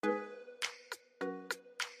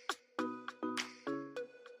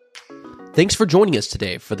Thanks for joining us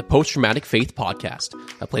today for the Post Traumatic Faith Podcast,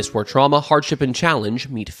 a place where trauma, hardship, and challenge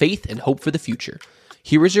meet faith and hope for the future.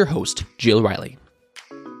 Here is your host, Jill Riley.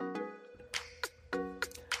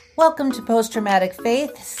 Welcome to Post Traumatic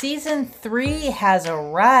Faith. Season 3 has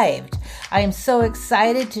arrived. I am so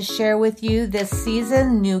excited to share with you this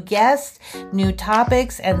season new guests, new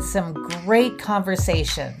topics, and some great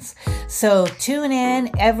conversations. So tune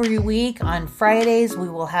in every week. On Fridays, we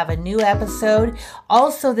will have a new episode.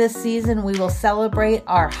 Also this season, we will celebrate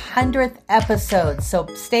our 100th episode. So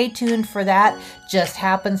stay tuned for that. Just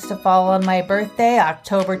happens to fall on my birthday,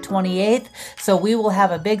 October 28th. So we will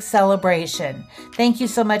have a big celebration. Thank you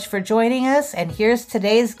so much for joining us. And here's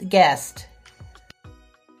today's guest.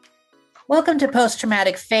 Welcome to Post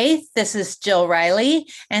Traumatic Faith. This is Jill Riley.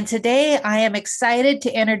 And today I am excited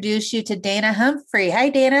to introduce you to Dana Humphrey. Hi,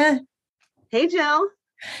 Dana. Hey, Jill.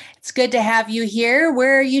 It's good to have you here.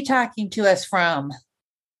 Where are you talking to us from?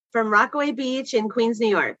 From Rockaway Beach in Queens, New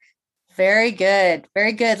York. Very good.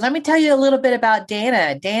 Very good. Let me tell you a little bit about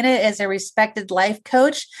Dana. Dana is a respected life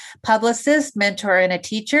coach, publicist, mentor, and a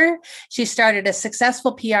teacher. She started a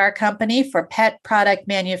successful PR company for pet product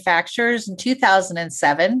manufacturers in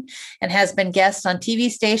 2007 and has been guest on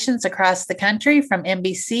TV stations across the country from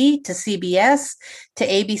NBC to CBS to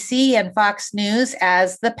ABC and Fox News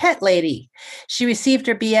as the Pet Lady. She received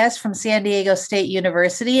her BS from San Diego State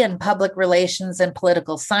University in public relations and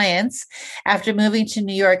political science. After moving to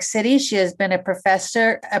New York City, she has been a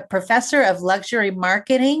professor of luxury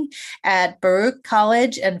marketing at Baruch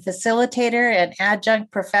College and facilitator and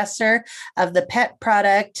adjunct professor of the Pet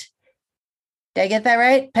Product. Did I get that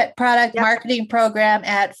right? Pet Product Marketing Program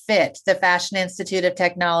at FIT, the Fashion Institute of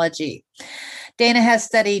Technology. Dana has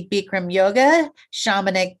studied Bikram yoga,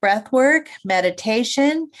 shamanic breathwork,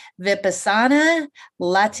 meditation, vipassana,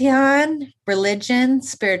 latihan, religion,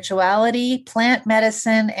 spirituality, plant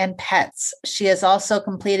medicine, and pets. She has also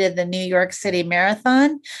completed the New York City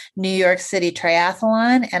Marathon, New York City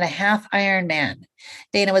Triathlon, and a half Ironman.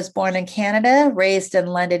 Dana was born in Canada, raised in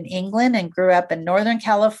London, England, and grew up in Northern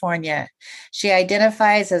California. She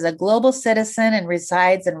identifies as a global citizen and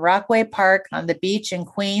resides in Rockaway Park on the beach in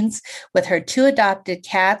Queens with her 2 adopted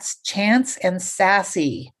cats, Chance and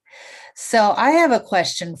Sassy. So I have a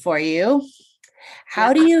question for you.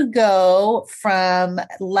 How do you go from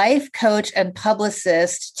life coach and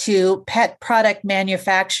publicist to pet product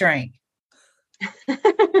manufacturing?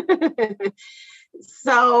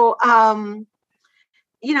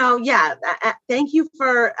 Thank you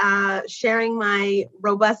for sharing my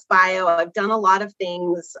robust bio. I've done a lot of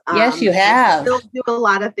things. Yes, you have. I still do a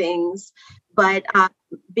lot of things, but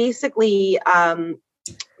basically,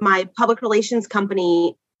 my public relations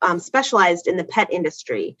company specialized in the pet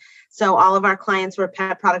industry. So all of our clients were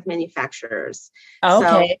pet product manufacturers.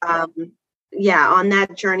 Okay. So, on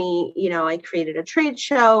that journey, I created a trade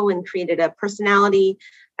show and created a personality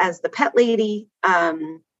as the Pet Lady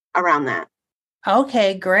around that.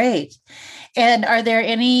 Okay, great. And are there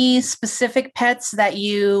any specific pets that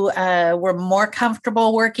you were more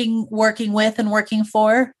comfortable working with and working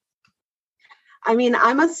for? I mean,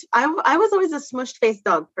 I was always a smushed face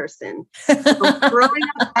dog person. So growing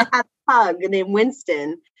up, I had a pug named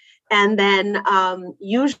Winston. And then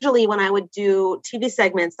usually when I would do TV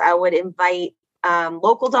segments, I would invite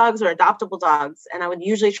local dogs or adoptable dogs. And I would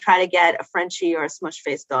usually try to get a Frenchie or a smush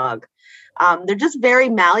face dog. They're just very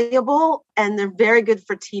malleable and they're very good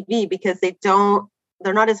for TV because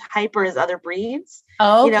they're not as hyper as other breeds.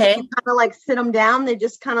 Oh, okay. You kind of like sit them down. They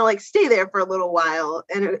just kind of like stay there for a little while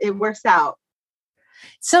and it works out.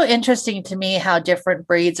 So interesting to me how different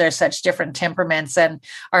breeds are such different temperaments and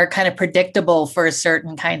are kind of predictable for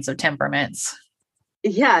certain kinds of temperaments.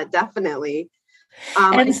 Yeah, definitely.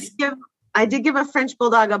 I did give a French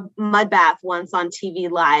bulldog a mud bath once on TV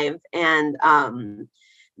live, and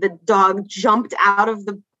the dog jumped out of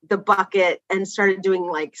the bucket and started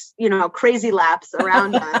doing crazy laps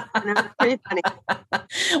around us. And it was pretty funny.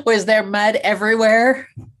 Was there mud everywhere?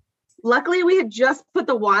 Luckily, we had just put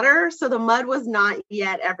the water, so the mud was not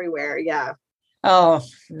yet everywhere. Yeah. Oh,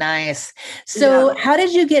 nice. So How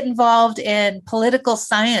did you get involved in political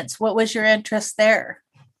science? What was your interest there?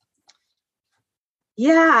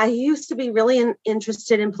 Yeah, I used to be really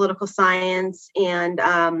interested in political science. And,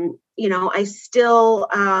 I still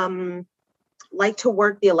like to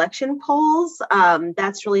work the election polls.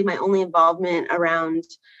 That's really my only involvement around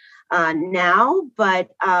now. But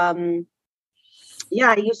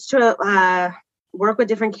I used to work with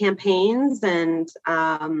different campaigns and,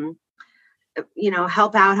 help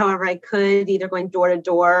out however I could, either going door to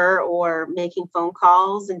door or making phone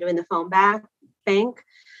calls and doing the phone bank.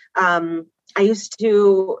 I used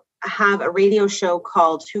to have a radio show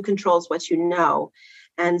called Who Controls What You Know.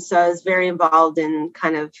 And so I was very involved in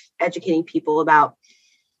kind of educating people about,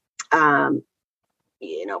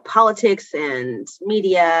 politics and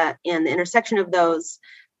media and the intersection of those.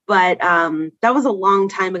 But that was a long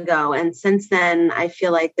time ago. And since then, I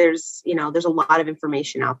feel like there's a lot of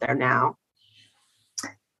information out there now.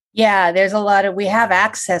 Yeah, we have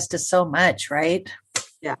access to so much, right?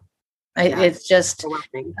 Yeah. It's just,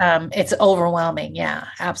 overwhelming. It's overwhelming. Yeah,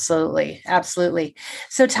 absolutely. Absolutely.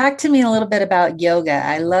 So talk to me a little bit about yoga.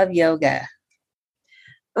 I love yoga.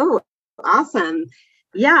 Oh, awesome.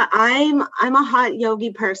 Yeah, I'm a hot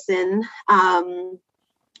yogi person.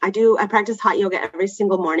 I practice hot yoga every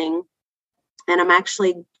single morning, and I'm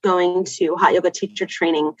actually going to hot yoga teacher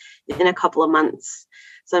training in a couple of months.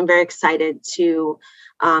 So I'm very excited to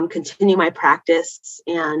continue my practice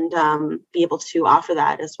and be able to offer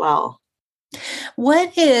that as well.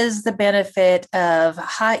 What is the benefit of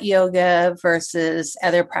hot yoga versus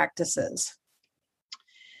other practices?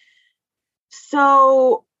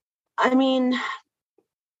 So, I mean,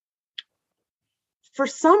 for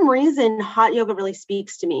some reason, hot yoga really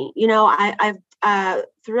speaks to me. I've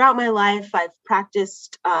throughout my life, I've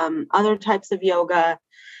practiced other types of yoga.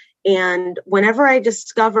 And whenever I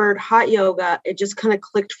discovered hot yoga, it just kind of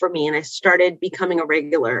clicked for me and I started becoming a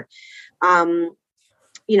regular.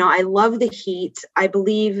 I love the heat. I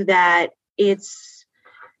believe that it's,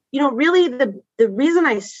 really the reason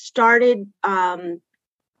I started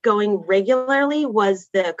going regularly was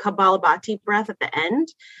the Kapalabhati breath at the end,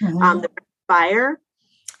 the fire.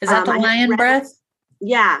 Is that the lion breath?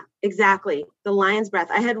 Yeah, exactly. The lion's breath.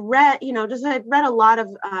 I had read, I'd read a lot of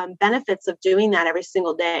benefits of doing that every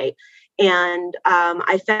single day. And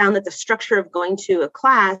I found that the structure of going to a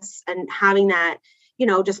class and having that,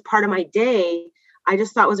 just part of my day, I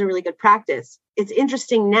just thought was a really good practice. It's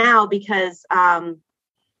interesting now because,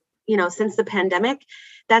 since the pandemic,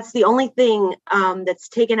 that's the only thing that's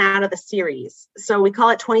taken out of the series. So we call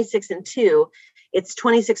it 26 and 2. It's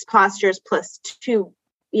 26 postures plus 2,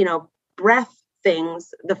 breath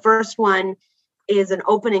things. The first one is an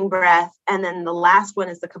opening breath, and then the last one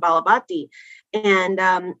is the Kapalabhati.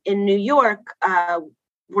 And in New York,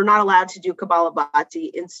 we're not allowed to do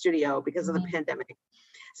Kapalabhati in studio because of the pandemic.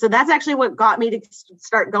 So that's actually what got me to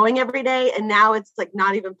start going every day. And now it's like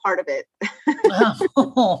not even part of it.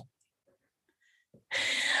 Wow.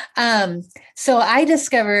 So I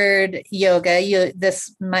discovered yoga.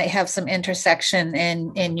 This might have some intersection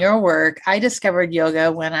in your work. I discovered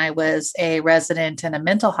yoga when I was a resident in a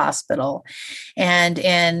mental hospital, and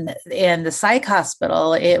in the psych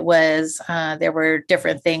hospital, it was there were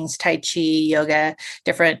different things, Tai Chi, yoga,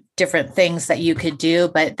 different things that you could do.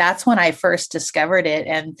 But that's when I first discovered it,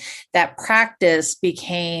 and that practice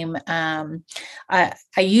became. I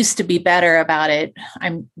used to be better about it.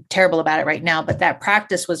 I'm terrible about it right now, but that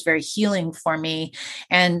practice was very healing for me,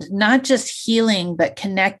 and not just healing, but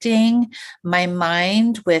connecting my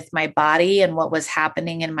mind with my body and what was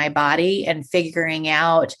happening in my body and figuring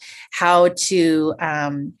out how to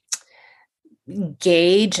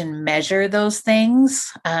gauge and measure those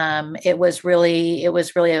things. It was really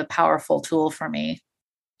a powerful tool for me.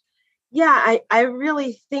 Yeah, I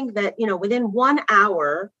really think that, within 1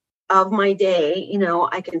 hour of my day,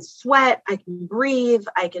 I can sweat, I can breathe,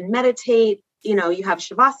 I can meditate. You have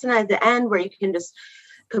Shavasana at the end where you can just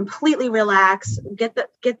completely relax, get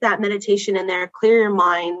that meditation in there, clear your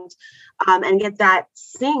mind, and get that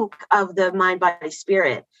sync of the mind, body,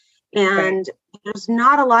 spirit. And there's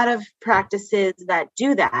not a lot of practices that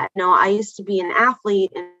do that. I used to be an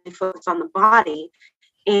athlete and focus on the body,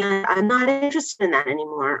 and I'm not interested in that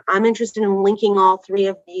anymore. I'm interested in linking all three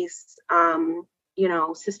of these,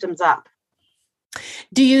 systems up.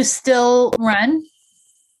 Do you still run?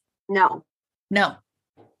 No.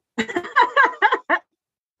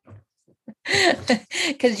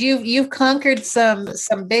 Because you've conquered some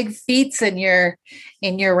big feats in your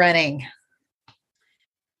running.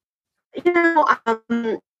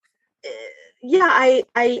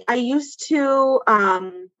 I used to.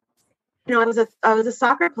 I was a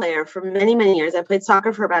soccer player for many, many years. I played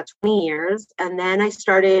soccer for about 20 years, and then I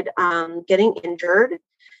started getting injured.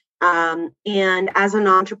 And as an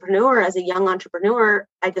entrepreneur, as a young entrepreneur,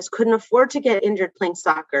 I just couldn't afford to get injured playing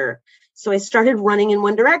soccer. So I started running in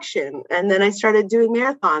one direction, and then I started doing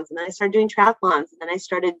marathons, and then I started doing triathlons, and then I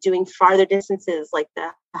started doing farther distances like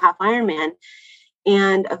the half Ironman.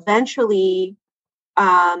 And eventually,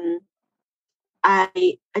 I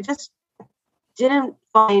just didn't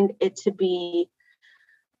find it to be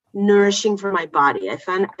nourishing for my body. I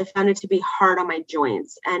found it to be hard on my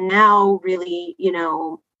joints. And now really,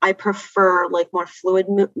 I prefer like more fluid,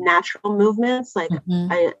 natural movements. Like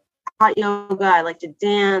hot yoga. I like to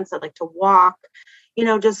dance. I like to walk,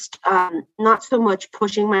 just not so much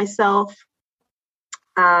pushing myself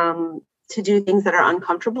to do things that are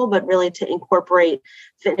uncomfortable, but really to incorporate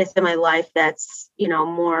fitness in my life that's,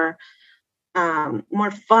 more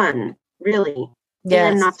fun, really.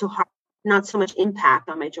 Yes. And not so hard, not so much impact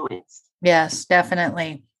on my joints. Yes,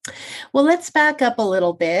 definitely. Well, let's back up a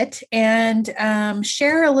little bit and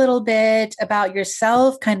share a little bit about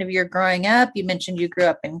yourself, kind of your growing up. You mentioned you grew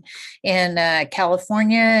up in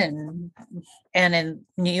California and in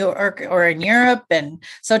New York or in Europe. And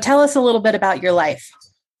so tell us a little bit about your life.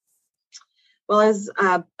 Well,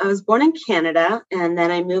 I was born in Canada, and then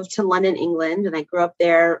I moved to London, England, and I grew up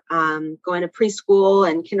there going to preschool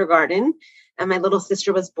and kindergarten, and my little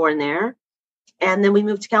sister was born there. And then we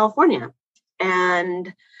moved to California.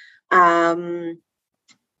 And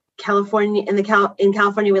California, in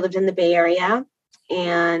California, we lived in the Bay Area,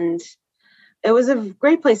 and it was a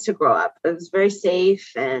great place to grow up. It was very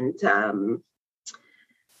safe. And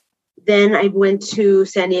then I went to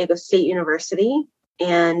San Diego State University.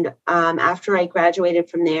 And after I graduated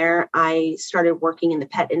from there, I started working in the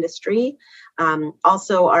pet industry.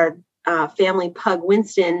 Also, our family pug,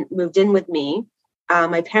 Winston, moved in with me.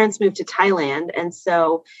 My parents moved to Thailand. And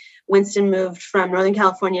so Winston moved from Northern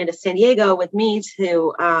California to San Diego with me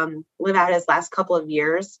to live out his last couple of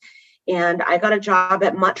years. And I got a job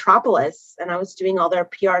at Muttropolis, and I was doing all their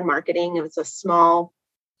PR and marketing. It was a small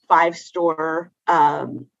 5-store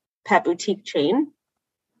pet boutique chain.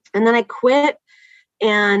 And then I quit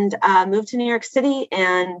and moved to New York City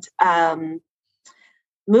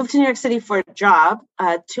for a job.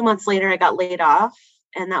 2 months later, I got laid off,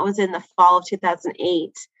 and that was in the fall of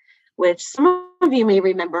 2008, which some of you may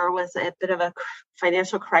remember was a bit of a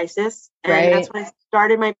financial crisis. And right. That's when I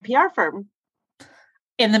started my PR firm.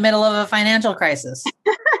 In the middle of a financial crisis.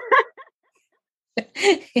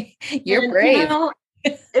 You're brave.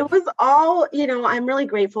 It was all, I'm really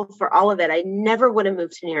grateful for all of it. I never would have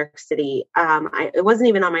moved to New York City. It wasn't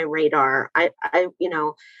even on my radar.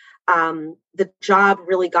 The job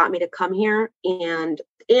really got me to come here, and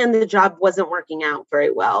the job wasn't working out very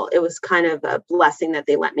well. It was kind of a blessing that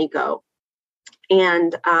they let me go.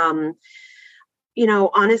 And,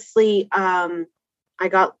 honestly, I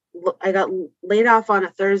got laid off on a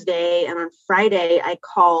Thursday, and on Friday I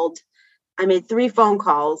made 3 phone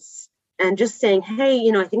calls and just saying, hey, I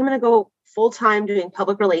think I'm going to go full-time doing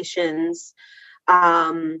public relations.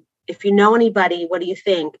 If you know anybody, what do you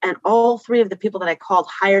think? And all 3 of the people that I called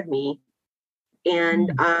hired me.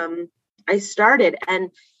 And I started.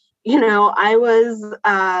 And, I was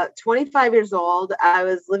 25 years old. I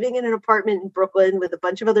was living in an apartment in Brooklyn with a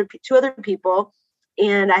bunch of 2 other people.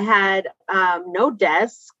 And I had no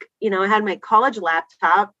desk. I had my college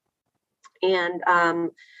laptop. And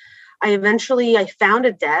I found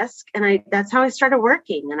a desk, and that's how I started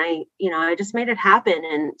working. And I just made it happen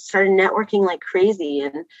and started networking like crazy,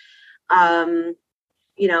 and,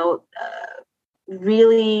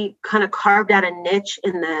 really kind of carved out a niche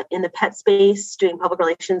in the pet space, doing public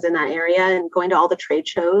relations in that area and going to all the trade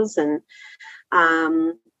shows. And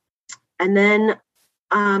then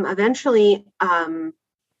eventually,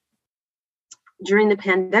 during the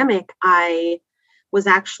pandemic, I was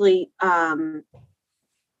actually,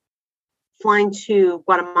 flying to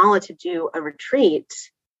Guatemala to do a retreat,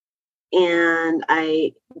 and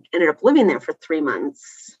I ended up living there for 3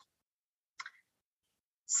 months.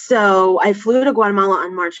 So I flew to Guatemala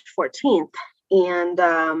on March 14th, and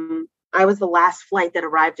I was the last flight that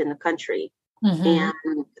arrived in the country. Mm-hmm.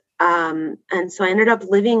 And so I ended up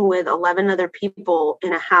living with 11 other people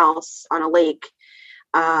in a house on a lake,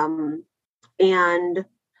 and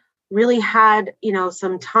really had,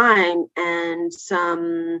 some time and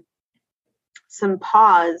some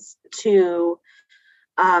pause to,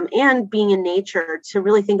 and being in nature to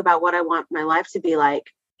really think about what I want my life to be like.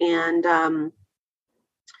 And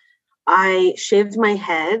I shaved my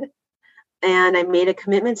head, and I made a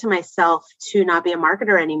commitment to myself to not be a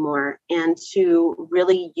marketer anymore, and to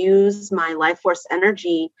really use my life force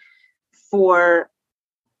energy for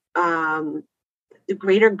the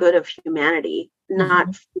greater good of humanity,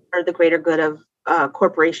 not for the greater good of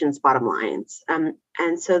corporations' bottom lines. And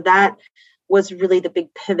so that was really the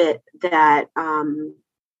big pivot that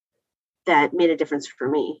that made a difference for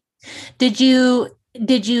me. Did you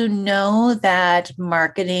know that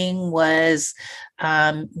marketing was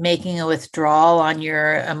making a withdrawal on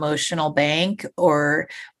your emotional bank, or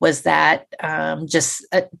was that just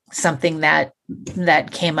something that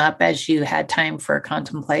came up as you had time for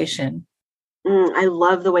contemplation? I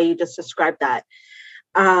love the way you just described that.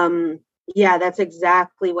 Yeah, that's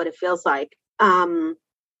exactly what it feels like.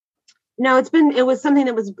 No, it was something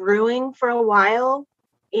that was brewing for a while.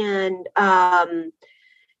 And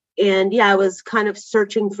yeah, I was kind of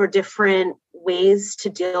searching for different ways to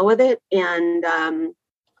deal with it. And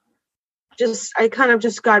I kind of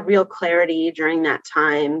just got real clarity during that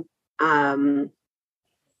time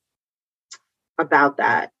about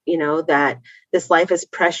that, that this life is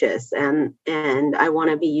precious, and I want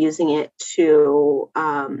to be using it to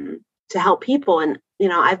help people. And,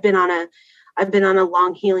 I've been on a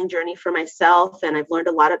long healing journey for myself, and I've learned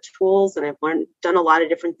a lot of tools, and I've done a lot of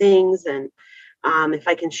different things. And if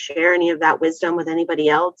I can share any of that wisdom with anybody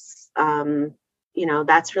else,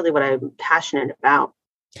 that's really what I'm passionate about.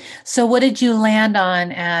 So what did you land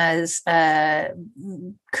on as a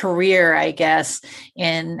career, I guess,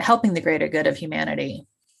 in helping the greater good of humanity?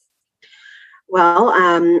 Well,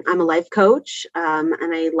 I'm a life coach, and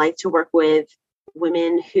I like to work with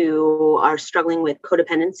women who are struggling with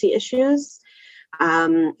codependency issues.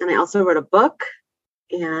 And I also wrote a book,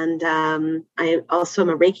 and I also am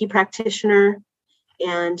a Reiki practitioner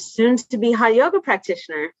and soon to be hot yoga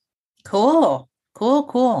practitioner. Cool.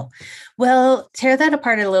 Well, tear that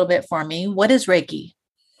apart a little bit for me. What is Reiki?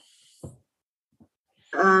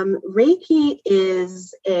 Reiki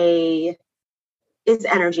is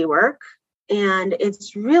energy work, and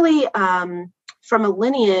it's really from a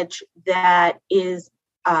lineage that is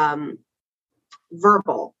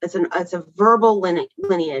verbal. It's a verbal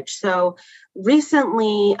lineage. So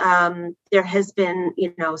recently, there has been,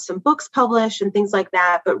 some books published and things like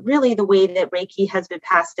that. But really, the way that Reiki has been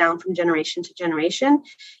passed down from generation to generation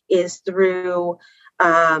is through,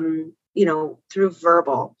 through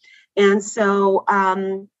verbal. And so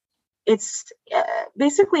it's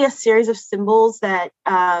basically a series of symbols that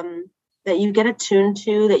you get attuned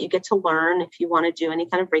to, that you get to learn if you want to do any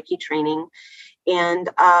kind of Reiki training. And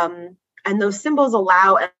those symbols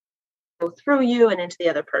allow it to go through you and into the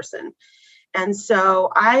other person. And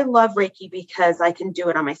so I love Reiki because I can do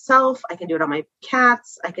it on myself. I can do it on my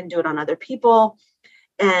cats. I can do it on other people.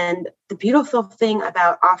 And the beautiful thing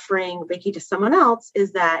about offering Reiki to someone else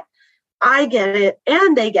is that I get it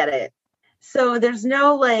and they get it. So there's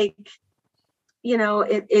no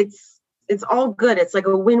it's all good. It's like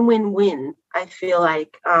a win-win-win, I feel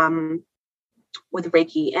like, with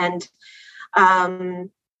Reiki. And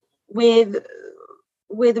with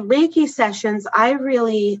Reiki sessions, I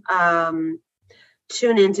really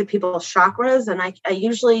tune into people's chakras, and I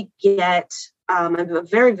usually get, I'm a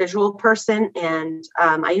very visual person, and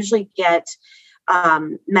I usually get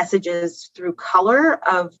messages through color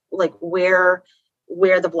of like where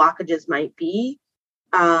the blockages might be.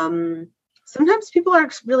 Sometimes people are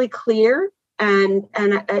really clear, and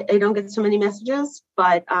I don't get so many messages,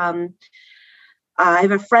 but I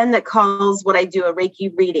have a friend that calls what I do a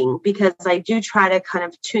Reiki reading, because I do try to kind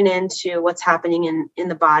of tune into what's happening in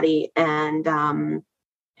the body and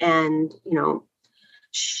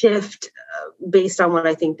shift based on what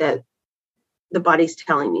I think that the body's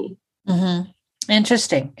telling me. Mm-hmm.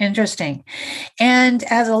 Interesting. And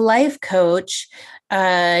as a life coach,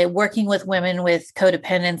 working with women with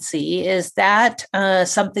codependency, is that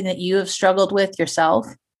something that you have struggled with yourself?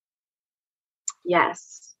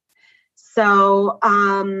 Yes. So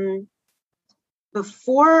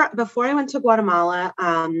before I went to Guatemala,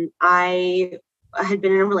 I had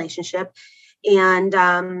been in a relationship, and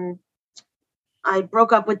I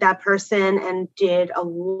broke up with that person and did a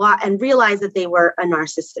lot, and realized that they were a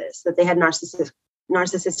narcissist, that they had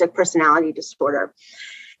narcissistic personality disorder.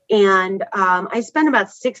 And I spent about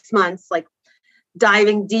 6 months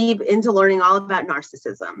diving deep into learning all about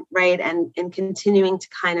narcissism, right? And continuing to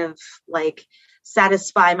kind of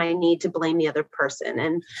satisfy my need to blame the other person.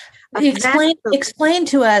 And explain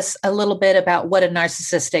to us a little bit about what a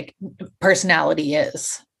narcissistic personality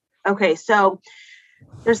is. Okay, so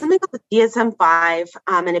there's something called the DSM-5,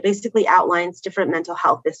 and it basically outlines different mental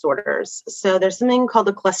health disorders. So there's something called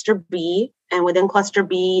the cluster B, and within cluster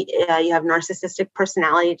B, you have narcissistic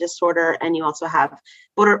personality disorder, and you also have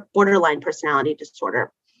borderline personality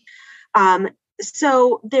disorder.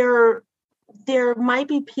 So there might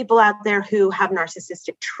be people out there who have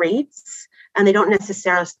narcissistic traits, and they don't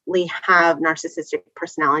necessarily have narcissistic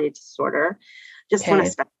personality disorder. Just want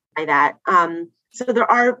to specify that. So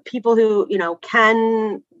there are people who,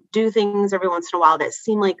 can do things every once in a while that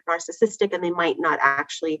seem like narcissistic, and they might not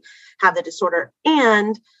actually have the disorder.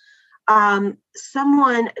 And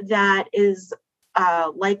someone that is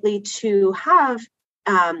likely to have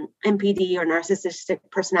NPD or narcissistic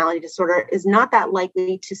personality disorder is not that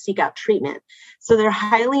likely to seek out treatment. So they're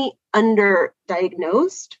highly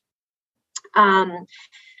underdiagnosed. And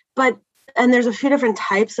there's a few different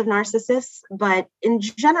types of narcissists, but in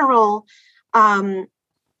general,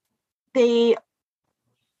 they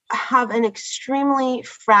have an extremely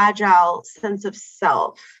fragile sense of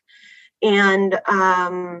self. And,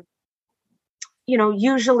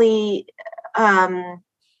 usually,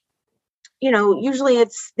 usually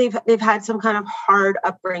they've had some kind of hard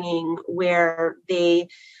upbringing where they,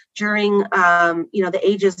 during, the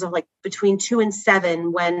ages of like between 2 and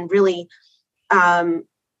 7, when really,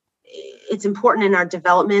 it's important in our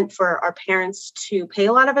development for our parents to pay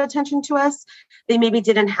a lot of attention to us, they maybe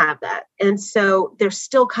didn't have that. And so they're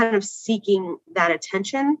still kind of seeking that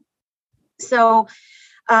attention. So,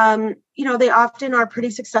 they often are pretty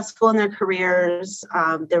successful in their careers.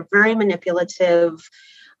 They're very manipulative.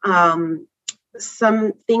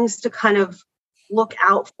 Some things to kind of look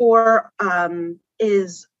out for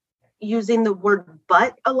is using the word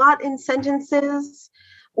but a lot in sentences,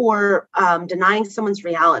 or denying someone's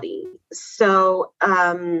reality. So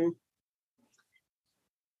an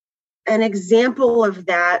example of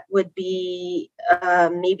that would be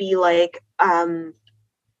maybe like a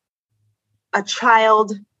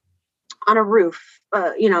child on a roof,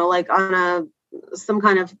 like on some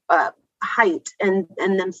kind of height, and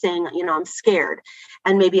them saying, I'm scared,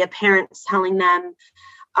 and maybe a parent telling them,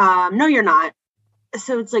 no, you're not.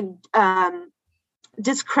 So it's like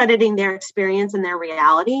discrediting their experience and their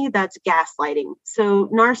reality. That's gaslighting. So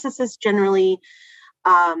narcissists generally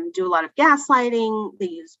do a lot of gaslighting. They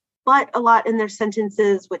use but a lot in their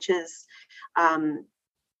sentences, which is,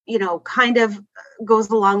 kind of goes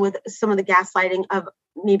along with some of the gaslighting of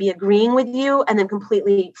maybe agreeing with you and then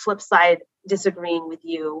completely flip side disagreeing with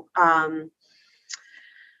you.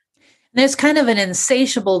 There's kind of an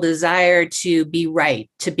insatiable desire to be right,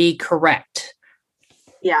 to be correct.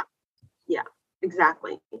 Yeah.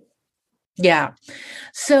 Exactly. Yeah.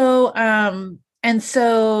 So,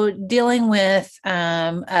 so dealing with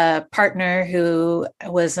a partner who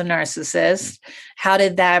was a narcissist, how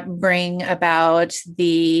did that bring about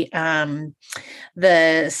the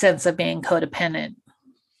sense of being codependent?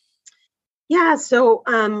 Yeah. So,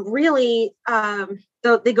 really,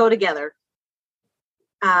 they go together.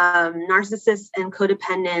 Narcissists and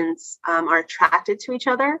codependents are attracted to each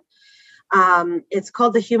other. It's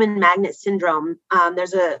called the human magnet syndrome.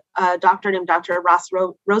 There's a doctor named Dr. Ross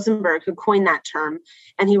Rosenberg who coined that term,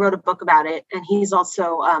 and he wrote a book about it. And he's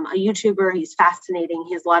also a YouTuber. He's fascinating.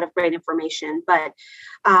 He has a lot of great information. But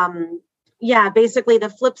basically the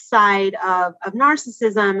flip side of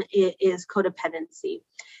narcissism is codependency.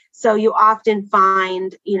 So you often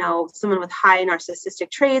find, someone with high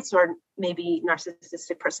narcissistic traits or maybe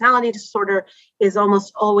narcissistic personality disorder is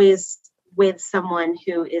almost always with someone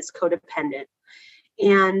who is codependent.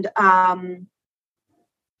 And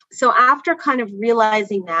so after kind of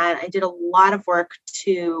realizing that, I did a lot of work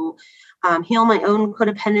to heal my own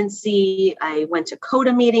codependency. I went to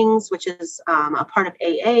CODA meetings, which is a part of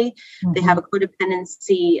AA. Mm-hmm. They have a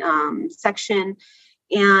codependency section,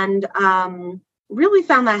 and really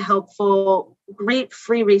found that helpful. Great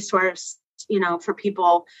free resource, for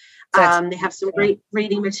people. They have some great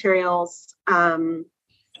reading materials.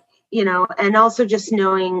 And also just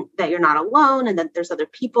knowing that you're not alone and that there's other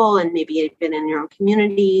people and maybe even in your own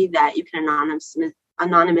community that you can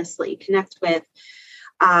anonymously connect with.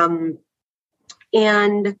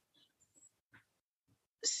 And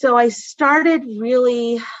so I started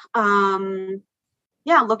really,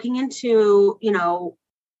 looking into,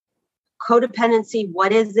 codependency.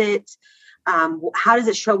 What is it? How does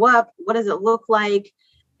it show up? What does it look like?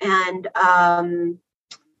 And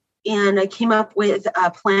I came up with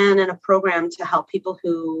a plan and a program to help people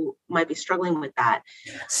who might be struggling with that.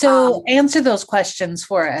 So answer those questions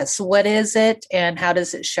for us. What is it and how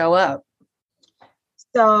does it show up?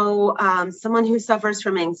 So someone who suffers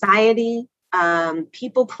from anxiety,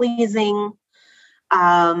 people pleasing,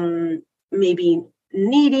 maybe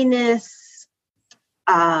neediness,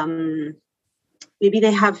 maybe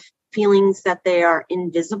they have feelings that they are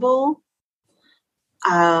invisible,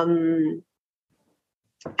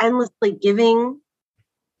 endlessly giving,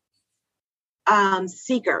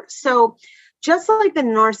 seeker. So just like the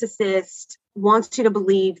narcissist wants you to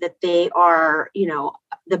believe that they are,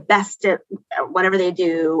 the best at whatever they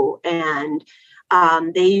do, and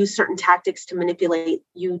they use certain tactics to manipulate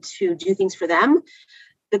you to do things for them,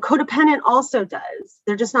 the codependent also does.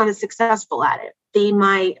 They're just not as successful at it.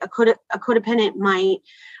 A codependent might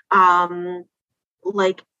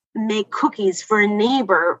make cookies for a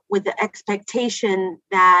neighbor with the expectation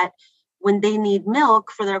that when they need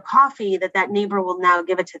milk for their coffee, that neighbor will now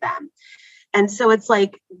give it to them. And so it's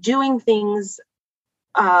like doing things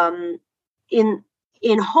in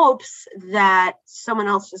hopes that someone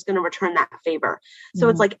else is going to return that favor. So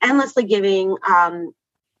It's like endlessly giving,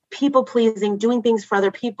 people pleasing, doing things for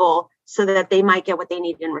other people so that they might get what they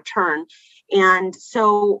need in return. And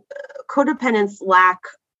so codependents lack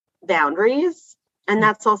boundaries. And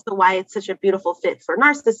that's also why it's such a beautiful fit for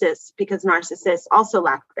narcissists, because narcissists also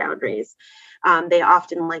lack boundaries. They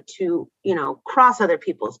often like to, cross other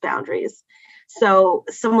people's boundaries. So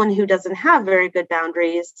someone who doesn't have very good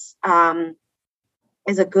boundaries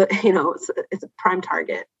is a good, it's a prime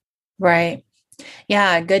target. Right.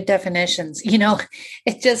 Yeah, good definitions.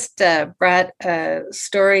 It just brought a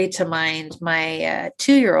story to mind. My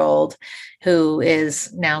 2-year-old, who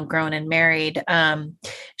is now grown and married,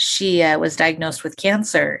 she was diagnosed with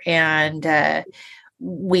cancer, and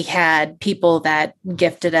we had people that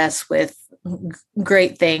gifted us with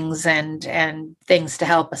great things and things to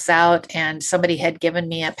help us out. And somebody had given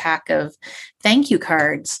me a pack of thank you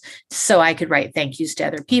cards so I could write thank yous to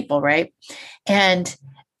other people, right? And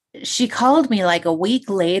she called me like a week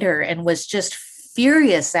later and was just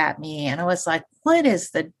furious at me. And I was like, what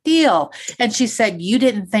is the deal? And she said, you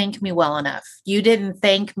didn't thank me well enough. You didn't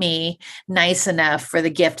thank me nice enough for the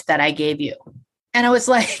gift that I gave you. And I was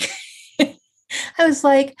like,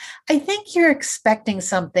 I think you're expecting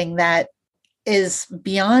something that is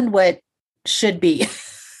beyond what should be.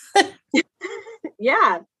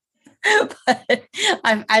 Yeah. But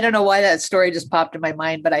I don't know why that story just popped in my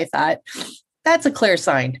mind, but I thought, that's a clear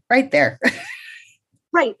sign right there.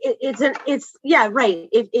 Right. It's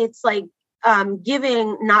like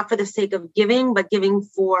giving, not for the sake of giving, but giving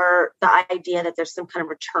for the idea that there's some kind of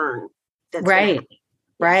return. That's right.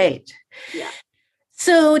 Right. Yeah.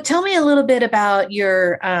 So tell me a little bit about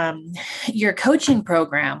your coaching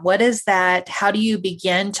program. What is that? How do you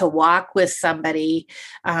begin to walk with somebody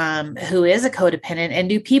who is a codependent? And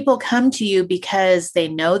do people come to you because they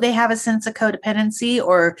know they have a sense of codependency,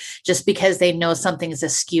 or just because they know something is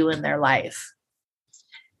askew in their life?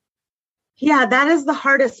 Yeah, that is the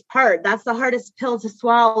hardest part. That's the hardest pill to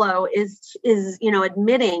swallow is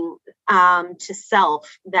admitting to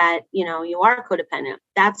self that, you are codependent.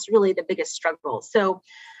 That's really the biggest struggle. So,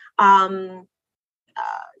 I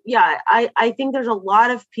think there's a lot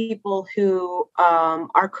of people who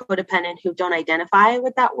are codependent who don't identify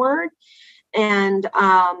with that word. And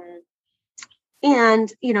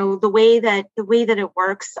the way that it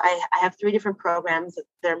works, I have 3 different programs.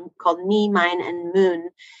 They're called Me, Mine, and Moon.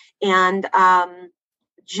 And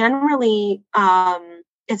generally,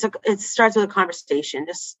 it starts with a conversation,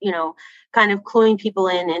 just, kind of cluing people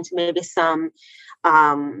into maybe some,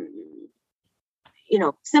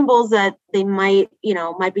 symbols that they might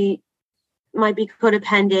be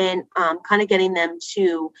codependent, kind of getting them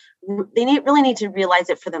to, really need to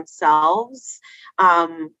realize it for themselves.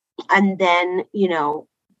 And then,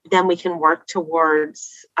 then we can work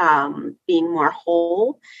towards being more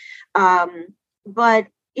whole. But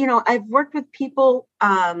I've worked with people,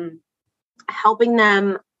 helping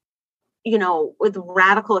them, with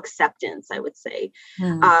radical acceptance, I would say,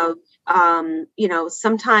 of,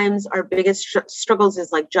 sometimes our biggest struggles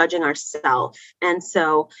is like judging ourselves. And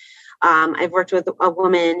so I've worked with a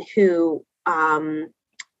woman who had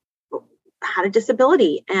a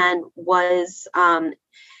disability and was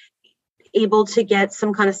able to get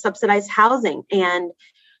some kind of subsidized housing. And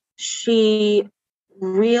she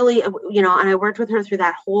really, and I worked with her through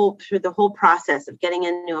the whole process of getting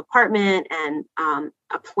a new apartment and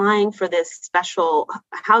applying for this special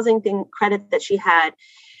housing credit that she had.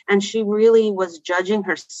 And she really was judging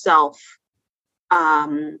herself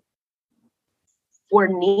for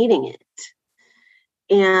needing it.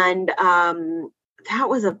 And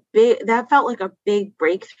that felt like a big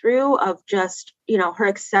breakthrough of just, her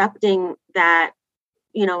accepting that,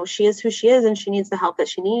 she is who she is and she needs the help that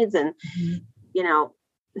she needs. And,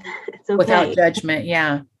 it's okay. Without judgment.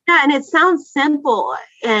 Yeah. Yeah. And it sounds simple.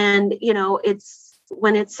 And, it's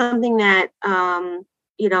when it's something that,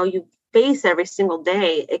 you face every single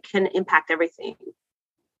day, it can impact everything.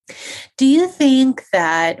 Do you think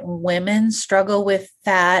that women struggle with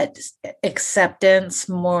that acceptance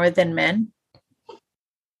more than men?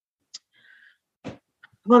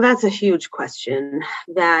 Well, that's a huge question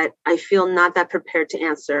that I feel not that prepared to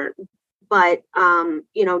answer. But,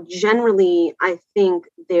 generally, I think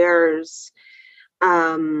there's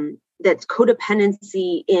that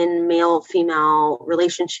codependency in male-female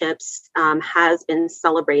relationships has been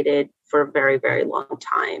celebrated for a very, very long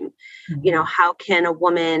time. Mm-hmm. How can a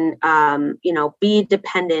woman, be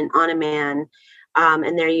dependent on a man?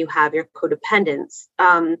 And there you have your codependence.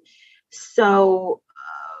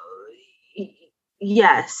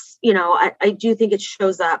 Yes, I do think it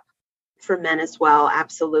shows up for men as well.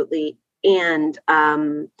 Absolutely. And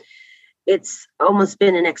it's almost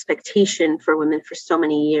been an expectation for women for so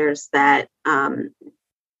many years that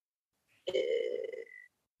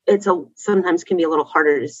sometimes can be a little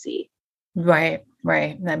harder to see. Right.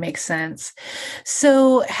 That makes sense.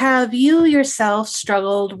 So have you yourself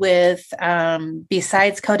struggled with,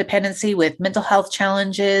 besides codependency, with mental health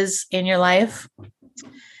challenges in your life?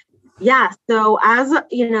 Yeah. So as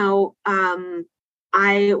you know,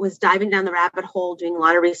 I was diving down the rabbit hole, doing a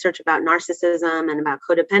lot of research about narcissism and about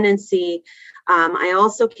codependency. I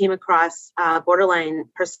also came across borderline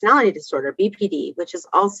personality disorder, BPD, which is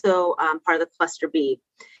also part of the cluster B.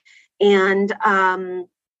 And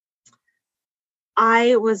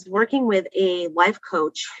I was working with a life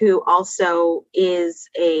coach who also is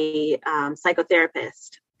a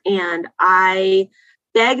psychotherapist. And I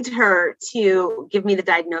begged her to give me the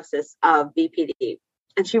diagnosis of BPD.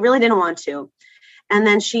 And she really didn't want to. And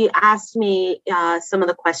then she asked me some of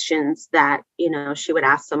the questions that, she would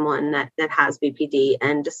ask someone that has BPD,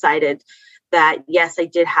 and decided that, yes, I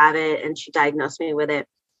did have it. And she diagnosed me with it.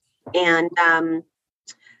 And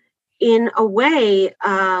in a way,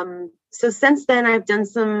 so since then I've done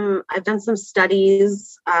some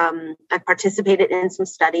studies. I've participated in some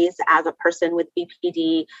studies as a person with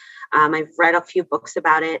BPD. I've read a few books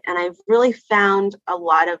about it, and I've really found a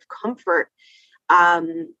lot of comfort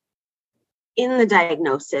in the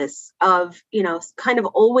diagnosis of, kind of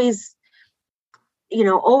always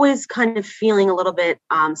kind of feeling a little bit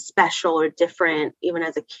special or different, even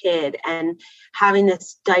as a kid. And having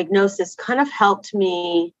this diagnosis kind of helped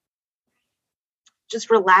me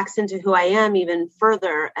just relax into who I am even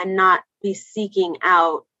further, and not be seeking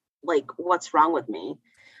out like what's wrong with me.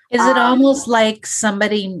 Is it almost like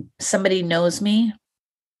somebody knows me?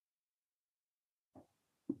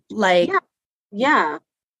 Like, yeah.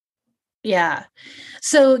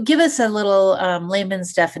 So give us a little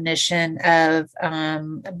layman's definition of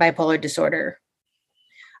bipolar disorder.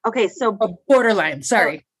 Okay. So borderline,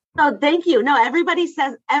 sorry. No, thank you. No, everybody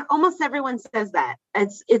says, almost everyone says that.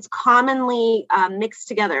 It's commonly mixed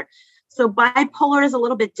together. So bipolar is a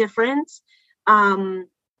little bit different. And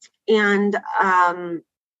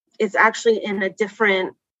it's actually in a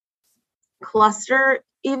different cluster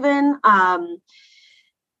even.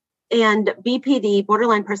 And BPD,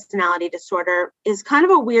 borderline personality disorder, is kind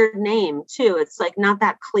of a weird name too. It's like not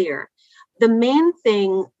that clear. The main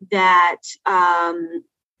thing that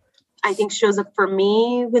I think shows up for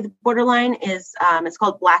me with borderline is it's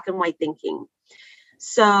called black and white thinking.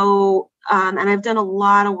 So, and I've done a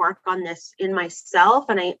lot of work on this in myself,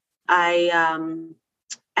 and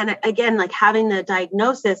and again, like having the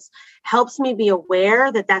diagnosis helps me be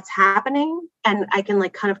aware that that's happening, and I can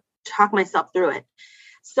like kind of talk myself through it.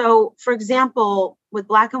 So, for example, with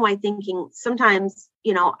black and white thinking, sometimes,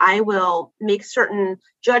 I will make certain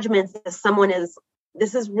judgments that someone is,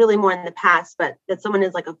 this is really more in the past, but that someone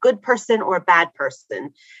is like a good person or a bad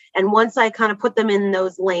person. And once I kind of put them in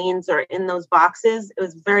those lanes or in those boxes, it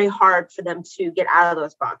was very hard for them to get out of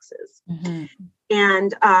those boxes. Mm-hmm.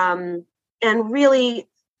 And really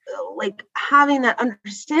like having that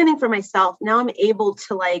understanding for myself, now I'm able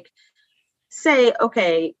to like say,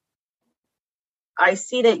 okay, I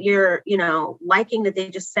see that you're, liking that they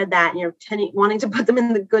just said that, and you're wanting to put them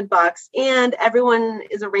in the good box, and everyone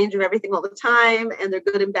is a range of everything all the time, and they're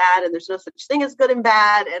good and bad, and there's no such thing as good and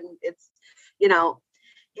bad. And it's,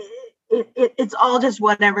 it's all just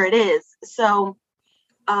whatever it is. So,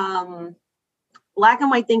 black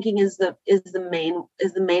and white thinking is the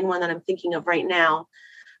main one that I'm thinking of right now.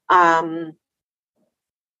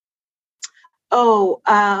 Also,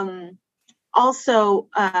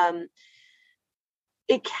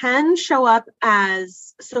 it can show up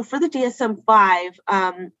as, so for the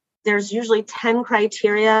DSM-5, there's usually 10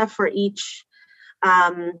 criteria for each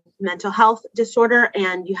mental health disorder,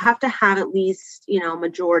 and you have to have at least,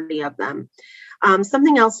 majority of them.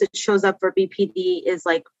 Something else that shows up for BPD is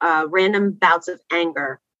like random bouts of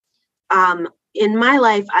anger. In my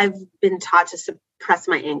life, I've been taught to suppress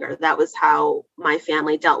my anger. That was how my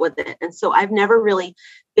family dealt with it. And so I've never really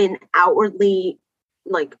been outwardly,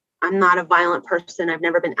 like, I'm not a violent person. I've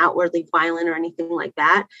never been outwardly violent or anything like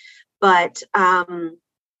that. But I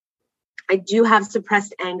do have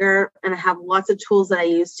suppressed anger, and I have lots of tools that I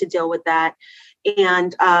use to deal with that.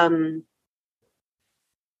 And I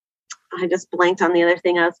just blanked on the other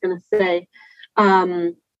thing I was going to say.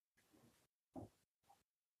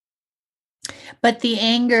 But the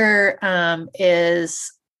anger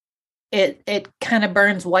is, it kind of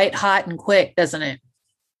burns white hot and quick, doesn't it?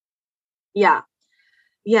 Yeah.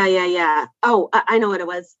 Oh, I know what it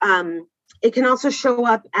was. It can also show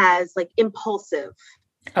up as like impulsive.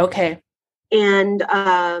 Okay. And,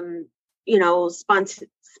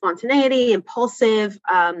 spontaneity, impulsive.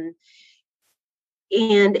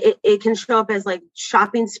 and it can show up as like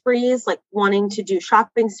shopping sprees, like wanting to do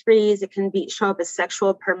shopping sprees. It can show up as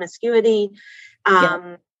sexual promiscuity.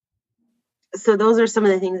 So those are some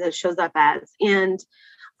of the things that it shows up as. And,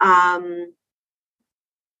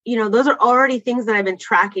 those are already things that I've been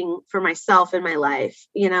tracking for myself in my life.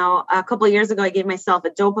 A couple of years ago, I gave myself a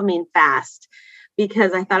dopamine fast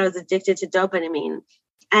because I thought I was addicted to dopamine,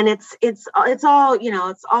 and it's all, it's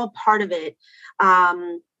all part of it.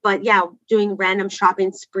 But yeah, doing random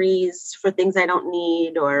shopping sprees for things I don't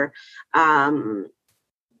need, or, having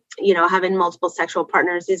multiple sexual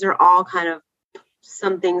partners. These are all kind of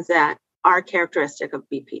some things that are characteristic of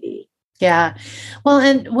BPD. Yeah. Well,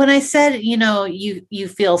 and when I said, you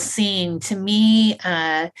feel seen, to me,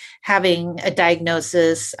 having a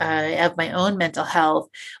diagnosis of my own mental health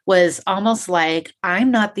was almost like,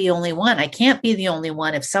 I'm not the only one. I can't be the only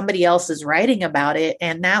one if somebody else is writing about it.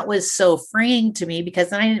 And that was so freeing to me,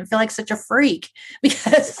 because then I didn't feel like such a freak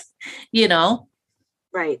because,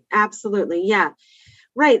 Right. Absolutely. Yeah.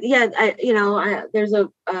 Right. Yeah. There's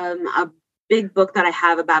a big book that I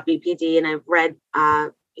have about BPD, and I've read,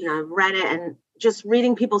 I've read it, and just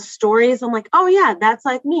reading people's stories, I'm like, oh yeah, that's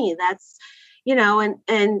like me. That's,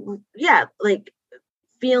 and yeah, like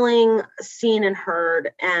feeling seen and heard.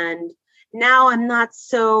 And now I'm not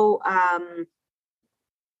so,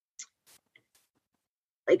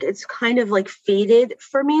 like, it's kind of like faded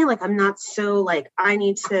for me. Like, I'm not so like, I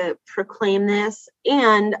need to proclaim this.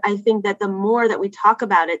 And I think that the more that we talk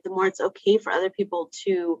about it, the more it's okay for other people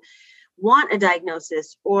to want a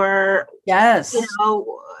diagnosis, or yes,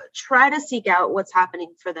 try to seek out what's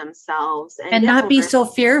happening for themselves and not be so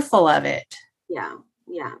fearful of it. Yeah.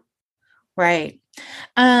 Right.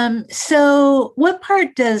 So what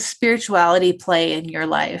part does spirituality play in your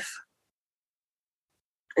life?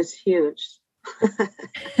 It's huge.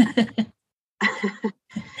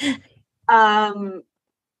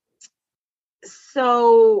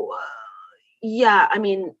 So yeah, I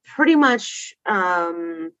mean, pretty much,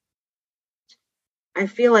 I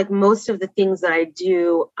feel like most of the things that I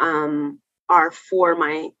do are for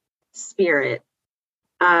my spirit.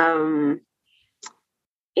 And,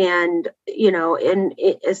 in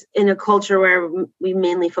a culture where we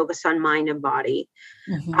mainly focus on mind and body.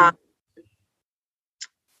 Mm-hmm.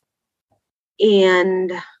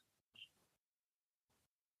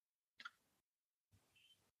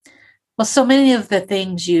 Well, so many of the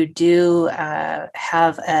things you do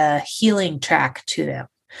have a healing track to them.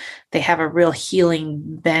 They have a real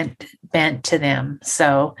healing bent to them.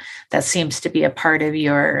 So that seems to be a part of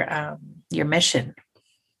your mission.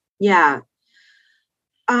 Yeah.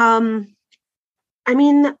 I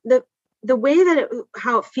mean, the way that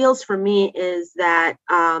how it feels for me is that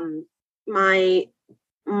my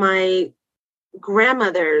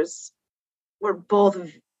grandmothers were both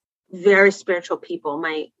very spiritual people.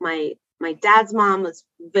 My dad's mom was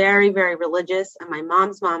very, very religious, and my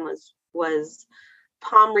mom's mom was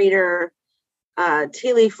palm reader,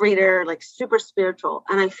 tea leaf reader, like super spiritual.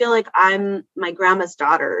 And I feel like I'm my grandma's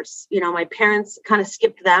daughters. My parents kind of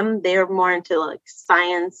skipped them. They are more into like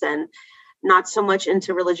science and not so much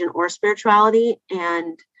into religion or spirituality.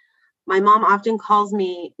 And my mom often calls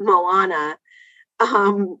me Moana.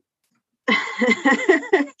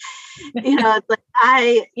 It's like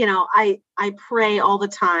I pray all the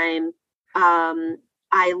time. I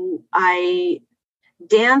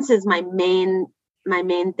dance is my main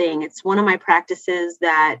thing. It's one of my practices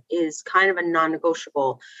that is kind of a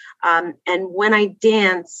non-negotiable. And when I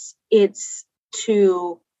dance, it's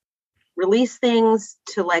to release things,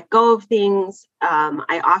 to let go of things.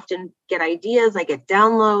 I often get ideas. I get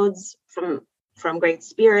downloads from Great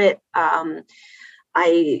Spirit. I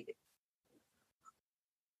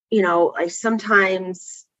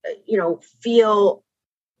sometimes, feel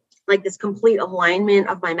like this complete alignment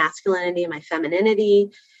of my masculinity and my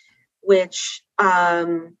femininity, which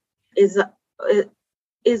is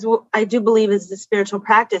what I do believe is the spiritual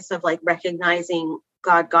practice of like recognizing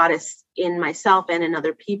God, goddess in myself and in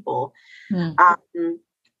other people.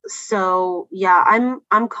 So yeah,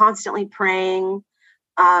 I'm constantly praying.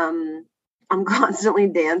 I'm constantly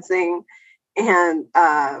dancing, and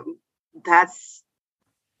that's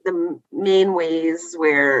the main ways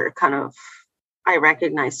where kind of I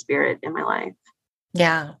recognize spirit in my life.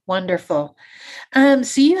 Yeah, wonderful.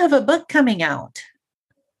 So you have a book coming out.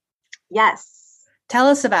 Yes. Tell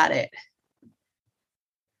us about it.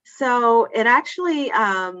 So it actually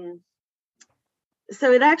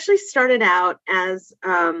started out as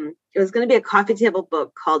it was going to be a coffee table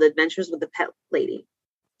book called Adventures with the Pet Lady,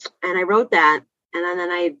 and I wrote that, and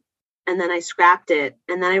then I scrapped it,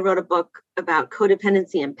 and then I wrote a book about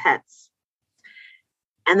codependency and pets,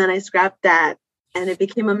 and then I scrapped that, and it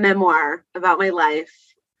became a memoir about my life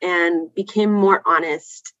and became more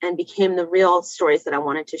honest and became the real stories that I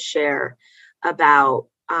wanted to share about,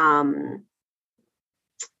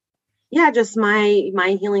 just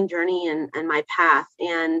my healing journey and my path.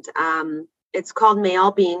 And it's called May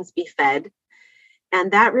All Beings Be Fed.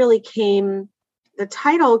 And that really the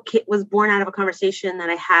title was born out of a conversation that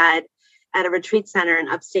I had at a retreat center in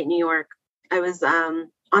upstate New York. I was on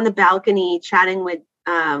the balcony chatting with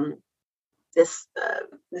this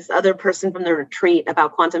other person from the retreat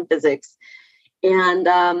about quantum physics. And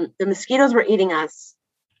the mosquitoes were eating us.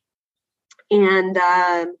 And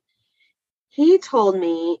he told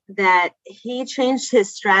me that he changed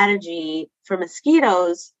his strategy for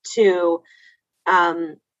mosquitoes to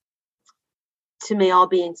may all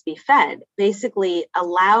beings be fed, basically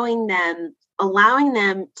allowing them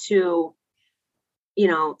to,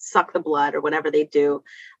 suck the blood or whatever they do,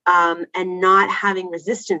 and not having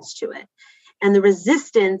resistance to it. And the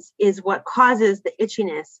resistance is what causes the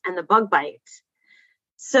itchiness and the bug bites.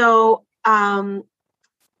 So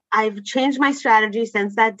I've changed my strategy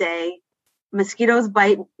since that day. Mosquitoes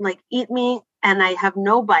eat me, and I have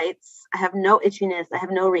no bites. I have no itchiness. I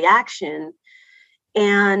have no reaction.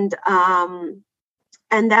 And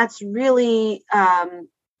that's really,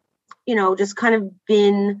 just kind of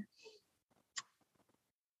been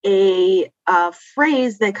a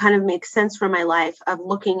phrase that kind of makes sense for my life of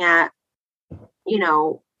looking at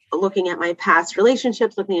my past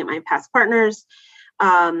relationships, looking at my past partners,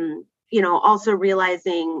 also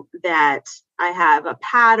realizing that I have a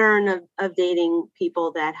pattern of dating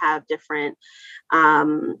people that have different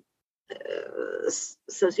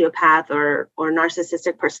sociopath or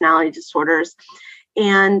narcissistic personality disorders,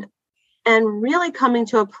 and really coming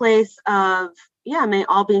to a place of, may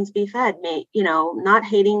all beings be fed, not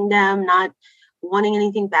hating them, not wanting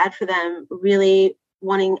anything bad for them, really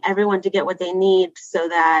wanting everyone to get what they need so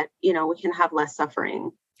that, we can have less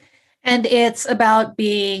suffering. And it's about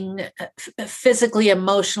being physically,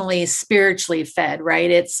 emotionally, spiritually fed, right?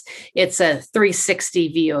 It's a 360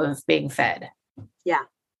 view of being fed. Yeah.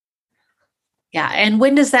 Yeah. And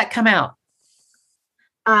when does that come out?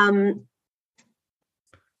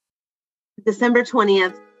 December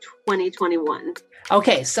 20th, 2021.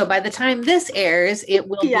 Okay. So by the time this airs, it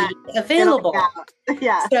will be available.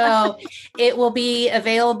 Yeah. So it will be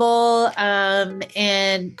available and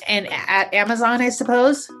at Amazon, I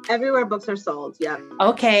suppose. Everywhere books are sold. Yeah.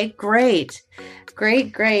 Okay, great.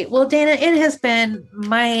 Well, Dana, it has been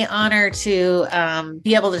my honor to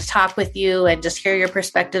be able to talk with you and just hear your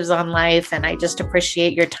perspectives on life. And I just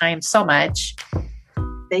appreciate your time so much.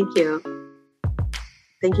 Thank you.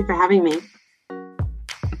 Thank you for having me.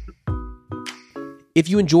 If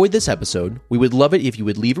you enjoyed this episode, we would love it if you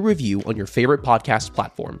would leave a review on your favorite podcast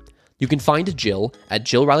platform. You can find Jill at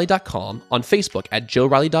jillriley.com, on Facebook at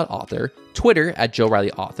jillriley.author, Twitter at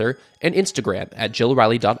jillrileyauthor, and Instagram at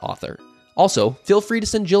jillriley.author. Also, feel free to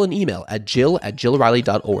send Jill an email at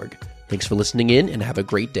jill@jillriley.org. Thanks for listening in and have a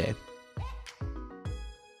great day.